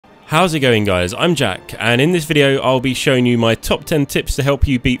How's it going, guys? I'm Jack, and in this video I'll be showing you my top 10 tips to help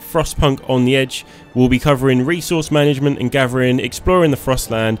you beat Frostpunk on the edge. We'll be covering resource management and gathering, exploring the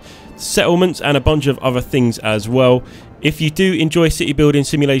Frostland, settlements and a bunch of other things as well. If you do enjoy city building,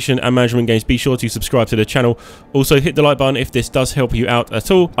 simulation and management games, be sure to subscribe to the channel. Also hit the like button if this does help you out at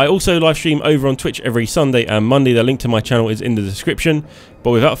all. I also live stream over on Twitch every Sunday and Monday. The link to my channel is in the description.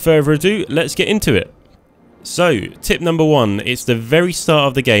 But without further ado, let's get into it. So, tip number one, it's the very start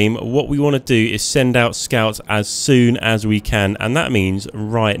of the game. What we want to do is send out scouts as soon as we can, and that means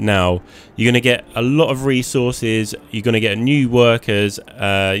right now. You're going to get a lot of resources, you're going to get new workers,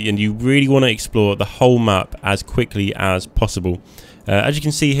 and you really want to explore the whole map as quickly as possible. As you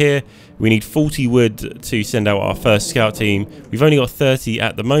can see here, we need 40 wood to send out our first scout team. We've only got 30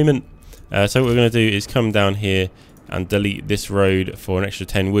 at the moment, so what we're going to do is come down here and delete this road for an extra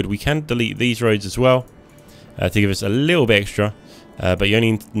 10 wood. We can delete these roads as well, to give us a little bit extra, but you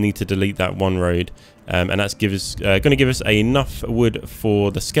only need to delete that one road, and that's going to give us enough wood for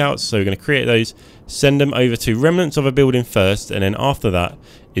the scouts. So we're going to create those, send them over to remnants of a building first, and then after that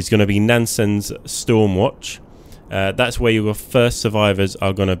is going to be Nansen's Storm Watch. That's where your first survivors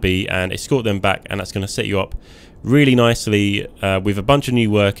are going to be, and escort them back, and that's going to set you up really nicely with a bunch of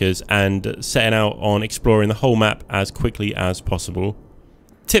new workers and setting out on exploring the whole map as quickly as possible.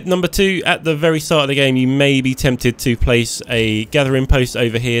 Tip number two, at the very start of the game you may be tempted to place a gathering post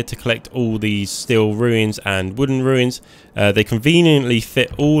over here to collect all these steel ruins and wooden ruins. They conveniently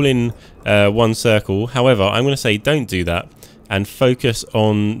fit all in one circle. However, I'm going to say don't do that and focus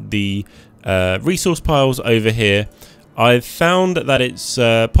on the resource piles over here. I've found that it's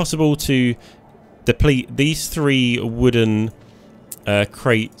possible to deplete these three wooden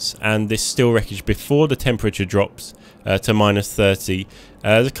crates and this steel wreckage before the temperature drops to -30.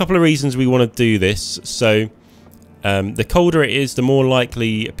 There's a couple of reasons we want to do this. So the colder it is, the more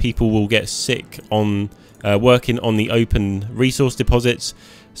likely people will get sick on working on the open resource deposits.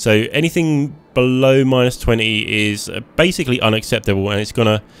 So anything below -20 is basically unacceptable, and it's going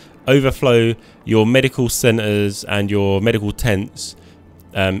to overflow your medical centers and your medical tents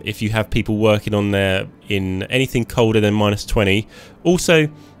if you have people working on there in anything colder than -20. Also,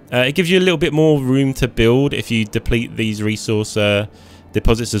 it gives you a little bit more room to build if you deplete these resource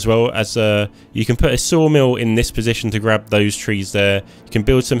deposits as well, as you can put a sawmill in this position to grab those trees there. You can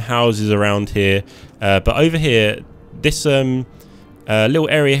build some houses around here, but over here, this little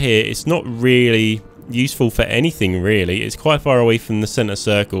area here, it's not really useful for anything really. It's quite far away from the center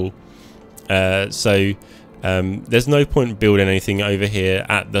circle, so there's no point building anything over here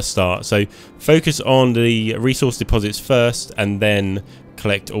at the start. So focus on the resource deposits first and then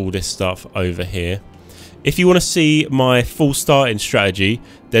collect all this stuff over here. If you want to see my full starting strategy,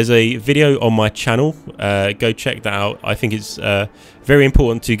 there's a video on my channel. Go check that out. I think it's very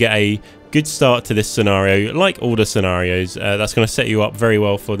important to get a good start to this scenario. Like all the scenarios, that's going to set you up very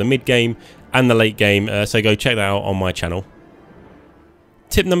well for the mid game and the late game, so go check that out on my channel.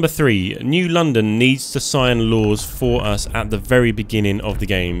 Tip number three, New London needs to sign laws for us at the very beginning of the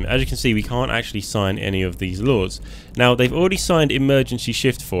game. As you can see, we can't actually sign any of these laws. Now, they've already signed emergency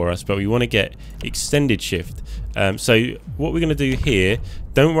shift for us, but we want to get extended shift. So what we're going to do here,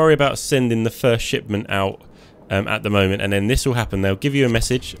 don't worry about sending the first shipment out at the moment, and then this will happen. They'll give you a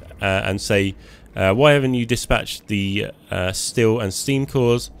message and say, why haven't you dispatched the steel and steam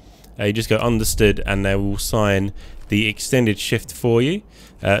cores? You just go understood, and they will sign the extended shift for you.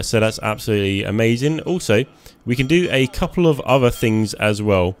 So that's absolutely amazing. Also, we can do a couple of other things as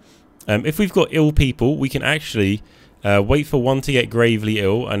well. If we've got ill people, we can actually wait for one to get gravely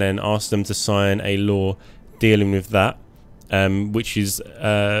ill and then ask them to sign a law dealing with that, which is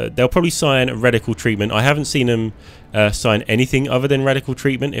they'll probably sign radical treatment. I haven't seen them sign anything other than radical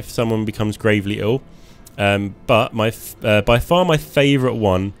treatment if someone becomes gravely ill, but by far my favorite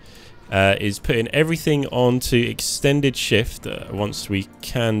one is putting everything onto extended shift once we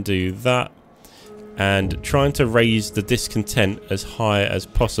can do that, and trying to raise the discontent as high as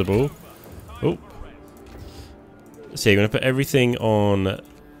possible. Oh, so you're going to put everything on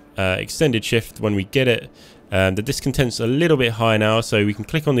extended shift when we get it. The discontent's a little bit high now, so we can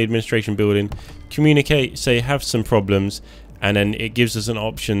click on the administration building, communicate, say have some problems, and then it gives us an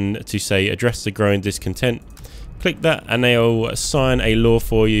option to say address the growing discontent. Click that and they'll assign a law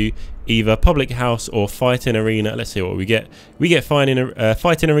for you, either public house or fighting arena. Let's see what we get. We get fighting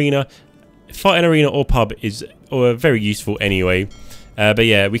arena. Fighting arena or pub is very useful anyway. But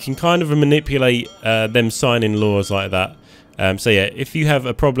yeah, we can kind of manipulate them signing laws like that. So yeah, if you have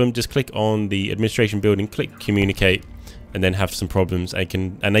a problem, just click on the administration building, click communicate, and then have some problems.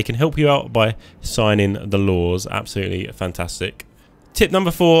 And they can help you out by signing the laws. Absolutely fantastic. Tip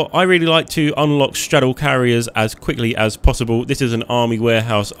number 4, I really like to unlock straddle carriers as quickly as possible. This is an army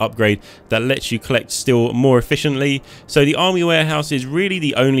warehouse upgrade that lets you collect steel more efficiently. So the army warehouse is really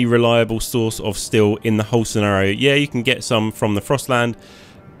the only reliable source of steel in the whole scenario. Yeah, you can get some from the Frostland,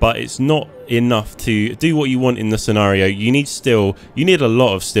 but it's not enough to do what you want in the scenario. You need steel, you need a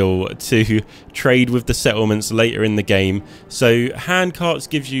lot of steel to trade with the settlements later in the game. So hand carts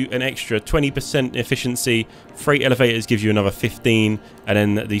gives you an extra 20% efficiency, freight elevators gives you another 15, and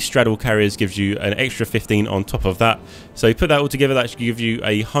then the straddle carriers gives you an extra 15 on top of that. So put that all together, that should give you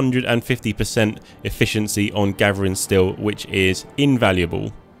 150% efficiency on gathering steel, which is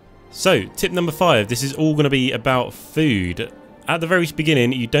invaluable. So tip number 5, this is all going to be about food. At the very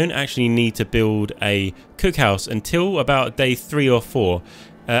beginning, you don't actually need to build a cookhouse until about day 3 or 4.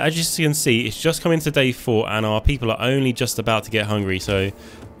 As you can see, it's just coming to day 4 and our people are only just about to get hungry. So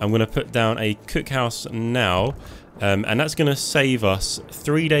I'm going to put down a cookhouse now, and that's going to save us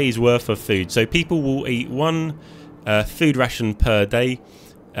 3 days worth of food. So people will eat one food ration per day,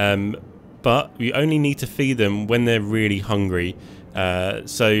 but we only need to feed them when they're really hungry.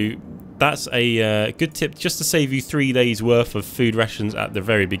 So that's a good tip, just to save you 3 days worth of food rations at the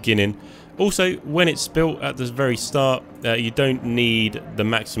very beginning. Also, when it's built at the very start, you don't need the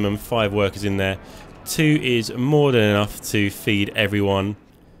maximum 5 workers in there. 2 is more than enough to feed everyone.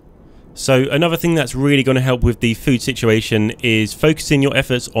 So another thing that's really going to help with the food situation is focusing your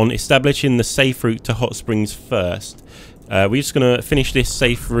efforts on establishing the safe route to hot springs first. We're just going to finish this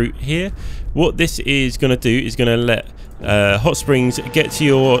safe route here. What this is going to do is going to let hot springs get to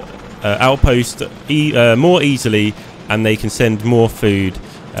your outpost more easily, and they can send more food.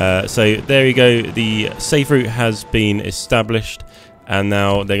 So there you go, the safe route has been established, and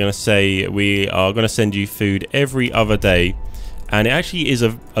now they're going to say we are going to send you food every other day. And it actually is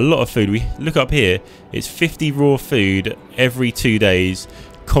a lot of food. We look up here, it's 50 raw food every 2 days.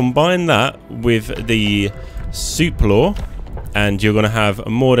 Combine that with the soup law and you're going to have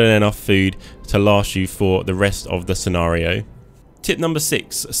more than enough food to last you for the rest of the scenario. Tip number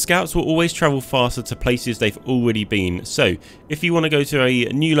 6, scouts will always travel faster to places they've already been. So if you want to go to a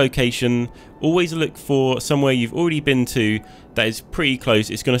new location, always look for somewhere you've already been to that is pretty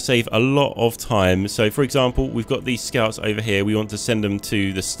close. It's going to save a lot of time. So for example, we've got these scouts over here. We want to send them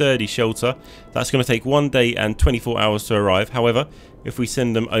to the sturdy shelter. That's going to take 1 day and 24 hours to arrive. However, if we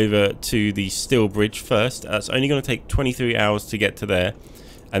send them over to the steel bridge first, that's only going to take 23 hours to get to there.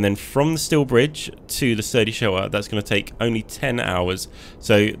 And then from the steel bridge to the sturdy shelter, that's going to take only 10 hours.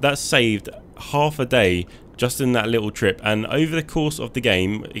 So that's saved half a day just in that little trip. And over the course of the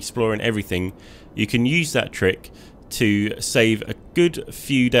game, exploring everything, you can use that trick to save a good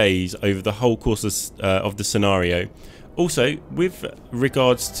few days over the whole course of the scenario. Also, with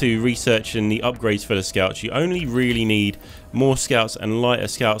regards to researching the upgrades for the scouts, you only really need more scouts and lighter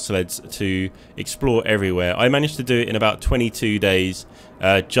scout sleds to explore everywhere. I managed to do it in about 22 days,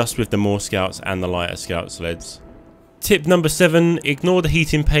 just with the more scouts and the lighter scout sleds. Tip number 7, ignore the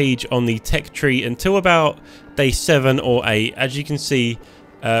heating page on the tech tree until about day 7 or 8. As you can see,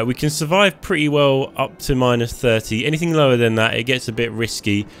 we can survive pretty well up to -30. Anything lower than that, it gets a bit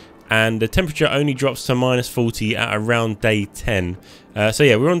risky. And the temperature only drops to -40 at around day 10. So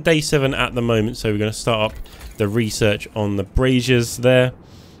yeah, we're on day 7 at the moment, so we're going to start up the research on the braziers there.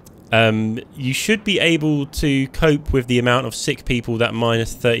 You should be able to cope with the amount of sick people that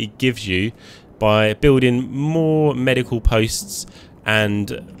 -30 gives you by building more medical posts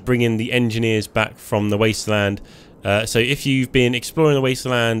and bringing the engineers back from the wasteland. So if you've been exploring the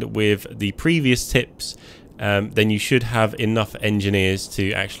wasteland with the previous tips, then you should have enough engineers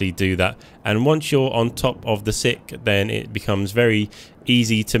to actually do that. And once you're on top of the sick, then it becomes very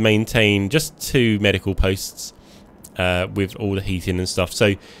easy to maintain just 2 medical posts with all the heating and stuff.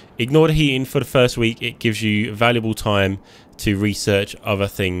 So ignore the heating for the first week. It gives you valuable time to research other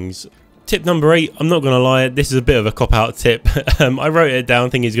things. Tip number 8, I'm not going to lie, this is a bit of a cop-out tip. I wrote it down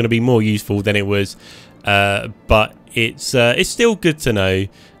thinking it's going to be more useful than it was, but it's still good to know.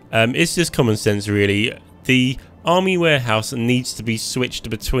 It's just common sense, really. The army warehouse needs to be switched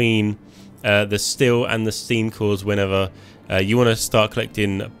between the steel and the steam cores whenever you want to start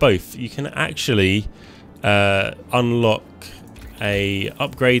collecting both. You can actually unlock a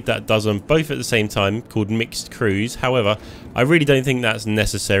upgrade that does them both at the same time called mixed crews. However, I really don't think that's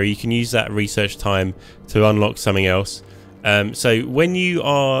necessary. You can use that research time to unlock something else. So when you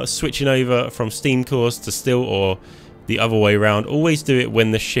are switching over from steam cores to steel or the other way around, always do it when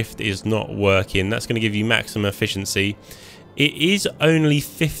the shift is not working. That's going to give you maximum efficiency. It is only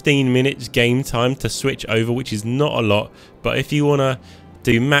 15 minutes game time to switch over, which is not a lot, but if you want to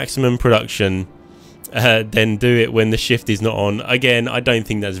do maximum production, then do it when the shift is not on. Again, I don't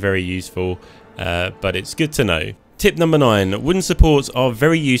think that's very useful, but it's good to know. Tip number 9, wooden supports are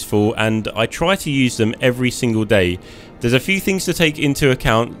very useful and I try to use them every single day. There's a few things to take into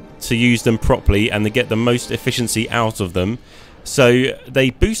account to use them properly and to get the most efficiency out of them. So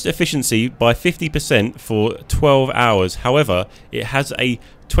they boost efficiency by 50% for 12 hours. However, it has a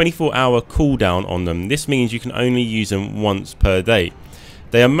 24-hour cooldown on them. This means you can only use them once per day.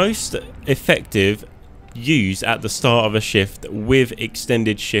 They are most effective used at the start of a shift with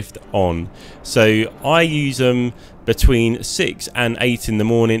extended shift on. So I use them between 6 and 8 in the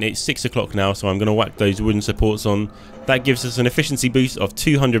morning. It's 6 o'clock now, so I'm going to whack those wooden supports on. That gives us an efficiency boost of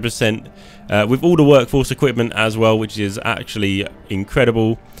 200% with all the workforce equipment as well, which is actually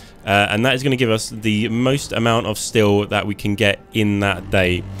incredible. And that is going to give us the most amount of steel that we can get in that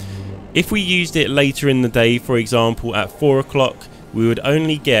day. If we used it later in the day, for example at 4 o'clock, we would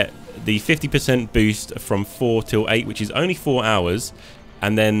only get the 50% boost from 4 till 8, which is only 4 hours.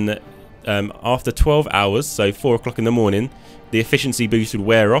 And then after 12 hours, so 4 o'clock in the morning, the efficiency boost would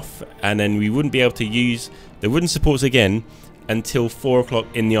wear off, and then we wouldn't be able to use the wooden supports again until 4 o'clock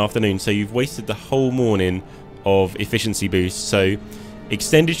in the afternoon. So you've wasted the whole morning of efficiency boost. So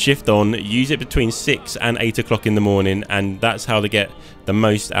extended shift on, use it between 6 and 8 o'clock in the morning, and that's how to get the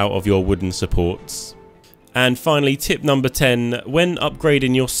most out of your wooden supports. And finally, tip number 10, when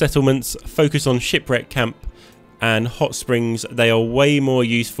upgrading your settlements, focus on shipwreck camp and hot springs. They are way more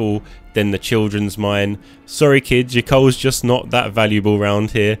useful than the children's mine. Sorry kids, your coal's just not that valuable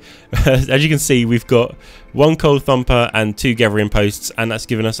around here. As you can see, we've got 1 coal thumper and 2 gathering posts, and that's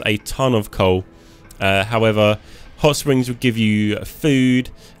given us a ton of coal. However, hot springs will give you food,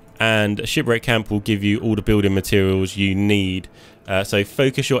 and shipwreck camp will give you all the building materials you need. So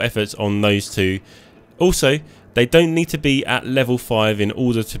focus your efforts on those two. Also, they don't need to be at level 5 in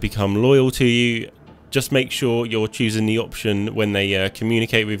order to become loyal to you. Just make sure you're choosing the option when they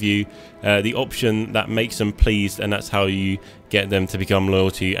communicate with you, the option that makes them pleased, and that's how you get them to become loyal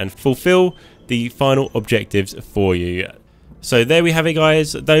to you and fulfill the final objectives for you. So there we have it,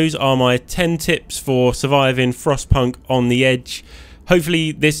 guys. Those are my 10 tips for surviving Frostpunk on the edge.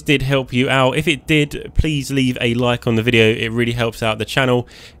 Hopefully this did help you out. If it did, please leave a like on the video. It really helps out the channel.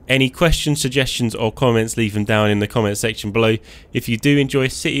 Any questions, suggestions or comments, leave them down in the comment section below. If you do enjoy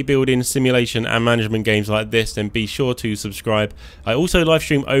city building, simulation and management games like this, then be sure to subscribe. I also live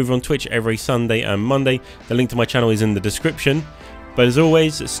stream over on Twitch every Sunday and Monday. The link to my channel is in the description. But as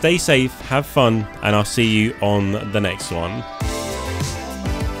always, stay safe, have fun, and I'll see you on the next one.